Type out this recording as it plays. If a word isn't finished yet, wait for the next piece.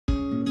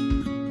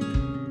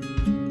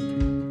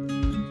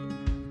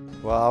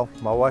Well,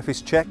 my wife is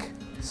Czech,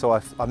 so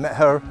I met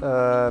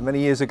her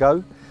many years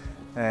ago,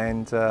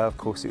 and of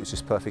course it was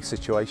just perfect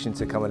situation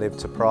to come and live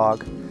to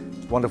Prague.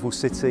 Wonderful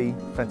city,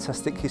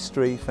 fantastic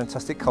history,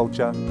 fantastic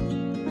culture.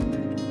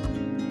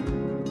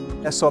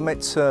 Yeah, so I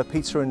met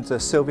Peter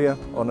and Sylvia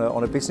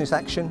on a business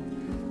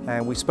action,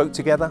 and we spoke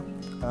together,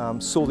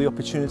 saw the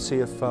opportunity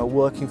of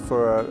working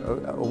for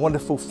a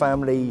wonderful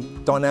family,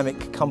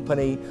 dynamic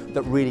company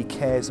that really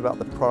cares about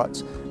the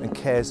product and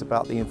cares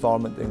about the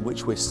environment in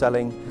which we're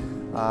selling.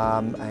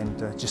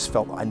 And just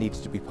felt I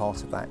needed to be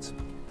part of that.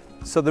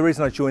 So the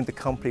reason I joined the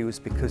company was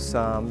because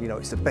you know,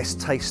 it's the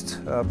best taste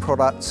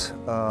product,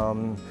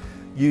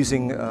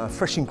 using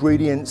fresh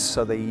ingredients.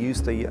 So they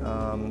use the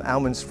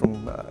almonds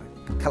from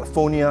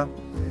California,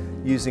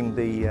 using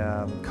the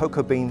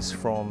cocoa beans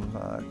from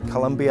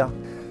Colombia.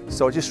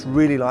 So I just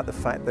really like the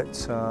fact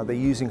that they're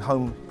using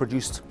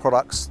home-produced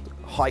products,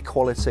 high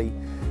quality,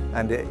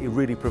 and it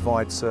really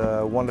provides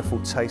a wonderful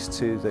taste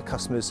to the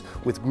customers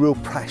with real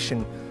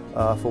passion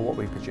for what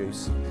we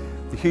produce.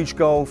 The huge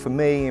goal for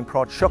me in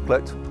Prague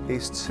Chocolate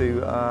is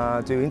to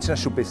do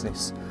international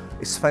business.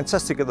 It's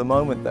fantastic at the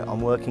moment that I'm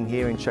working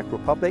here in Czech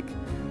Republic,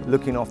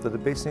 looking after the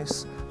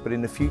business, but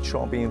in the future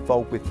I'll be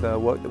involved with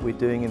work that we're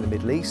doing in the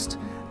Middle East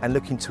and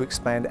looking to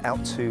expand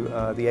out to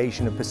the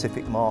Asian and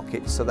Pacific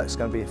markets. So that's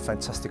going to be a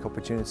fantastic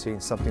opportunity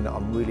and something that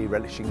I'm really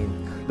relishing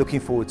in, looking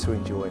forward to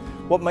enjoy.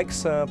 What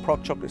makes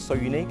Prague Chocolate so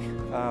unique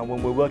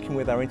when we're working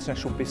with our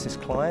international business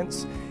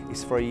clients,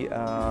 it's very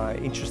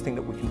interesting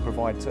that we can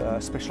provide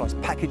specialised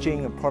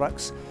packaging and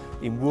products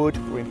in wood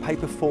or in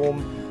paper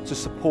form to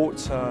support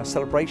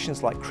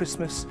celebrations like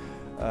Christmas,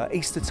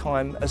 Easter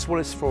time, as well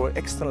as for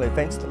external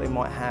events that they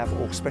might have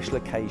or special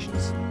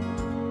occasions.